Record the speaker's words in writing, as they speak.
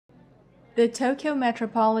The Tokyo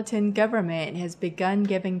Metropolitan Government has begun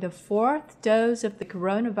giving the fourth dose of the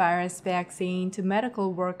coronavirus vaccine to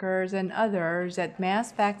medical workers and others at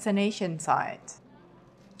mass vaccination sites.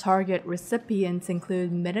 Target recipients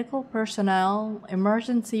include medical personnel,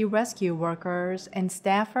 emergency rescue workers, and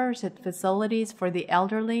staffers at facilities for the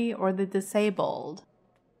elderly or the disabled.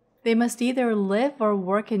 They must either live or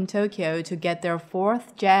work in Tokyo to get their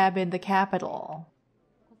fourth jab in the capital.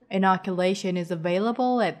 Inoculation is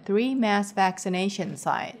available at 3 mass vaccination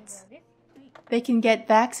sites. They can get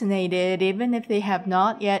vaccinated even if they have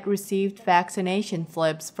not yet received vaccination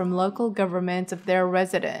slips from local governments of their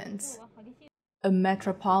residence. A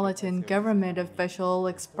Metropolitan Government official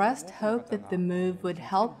expressed hope that the move would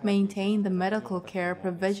help maintain the medical care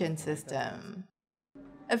provision system.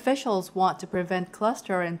 Officials want to prevent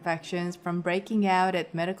cluster infections from breaking out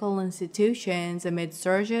at medical institutions amid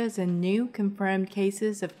surges in new confirmed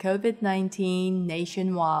cases of COVID-19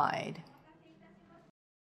 nationwide.